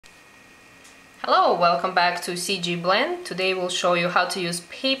Hello, welcome back to CG Blend. Today we'll show you how to use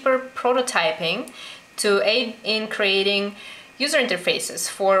paper prototyping to aid in creating user interfaces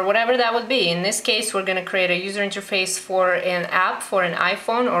for whatever that would be. In this case, we're going to create a user interface for an app for an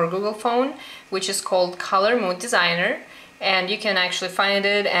iPhone or Google phone, which is called ColorMoodDesigner. And you can actually find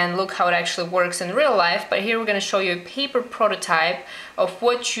it and look how it actually works in real life. But here we're going to show you a paper prototype of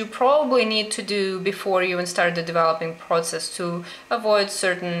what you probably need to do before you even start the developing process to avoid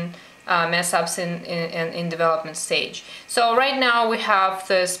certain mess-ups in development stage. So right now we have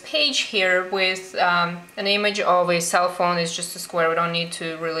this page here with an image of a cell phone. It's just a square. We don't need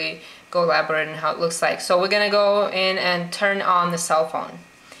to really go elaborate on how it looks like. So we're going to go in and turn on the cell phone.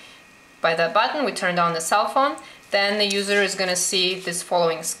 By that button, we turned on the cell phone. Then the user is going to see this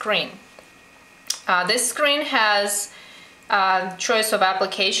following screen. This screen has choice of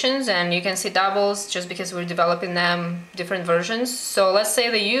applications, and you can see doubles just because we're developing them different versions. So let's say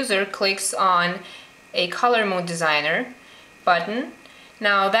the user clicks on a ColorMoodDesigner button.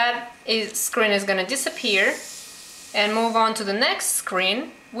 Now that screen is going to disappear and move on to the next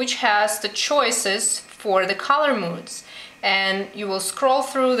screen, which has the choices for the color moods. And you will scroll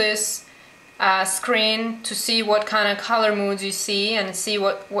through this screen to see what kind of color moods you see and see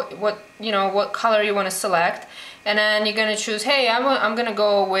what color you want to select. And then you're going to choose, hey, I'm going to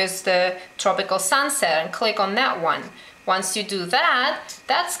go with the tropical sunset, and click on that one. Once you do that,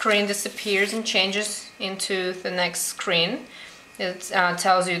 that screen disappears and changes into the next screen. It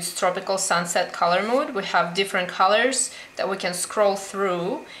tells you it's tropical sunset color mood. We have different colors that we can scroll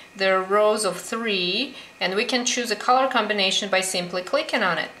through. There are rows of 3, and we can choose a color combination by simply clicking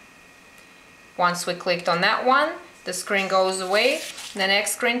on it. Once we clicked on that one, the screen goes away, the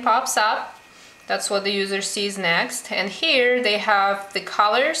next screen pops up. That's what the user sees next. And here they have the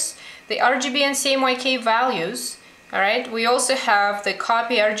colors, the RGB and CMYK values. Alright, we also have the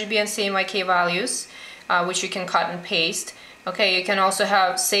copy RGB and CMYK values, which you can cut and paste. Okay, you can also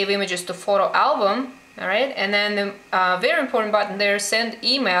have save images to photo album. Alright, and then the very important button there, send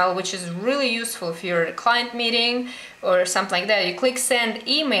email, which is really useful if you're at a client meeting or something like that. You click send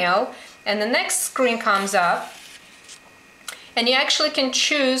email, and the next screen comes up, and you actually can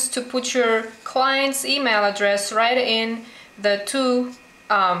choose to put your client's email address right in the to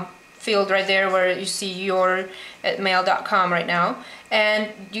field right there where you see your at mail.com right now, and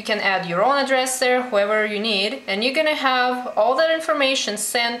you can add your own address there, whoever you need, and you're gonna have all that information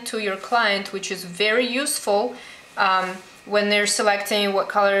sent to your client, which is very useful when they're selecting what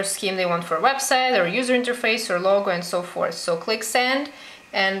color scheme they want for a website or user interface or logo and so forth. So click send,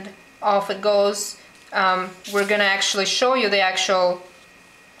 and off it goes. We're gonna actually show you the actual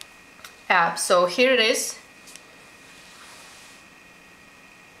app. So here it is.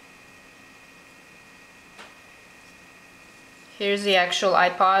 Here's the actual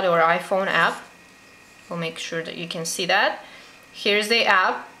iPod or iPhone app. We'll make sure that you can see that. Here's the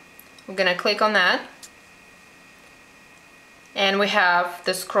app. We're gonna click on that, and we have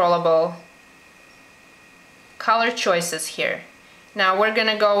the scrollable color choices here. Now we're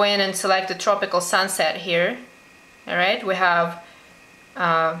gonna go in and select the tropical sunset here. Alright, we have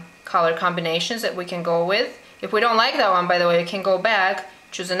color combinations that we can go with. If we don't like that one, by the way, we can go back,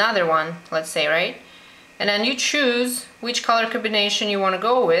 choose another one, let's say, right? And then you choose which color combination you want to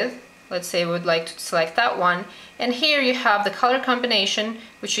go with. Let's say we would like to select that one. And here you have the color combination,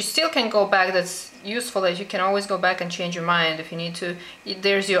 which you still can go back. That's useful, that you can always go back and change your mind if you need to.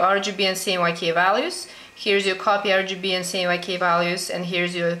 There's your RGB and CMYK values. Here's your copy RGB and CMYK values, and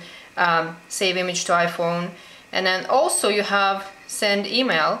here's your save image to iPhone. And then also you have send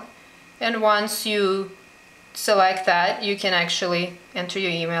email, and once you select that, you can actually enter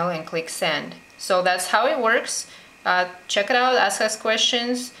your email and click send. So that's how it works. Check it out, ask us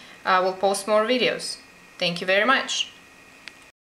questions. We'll post more videos. Thank you very much.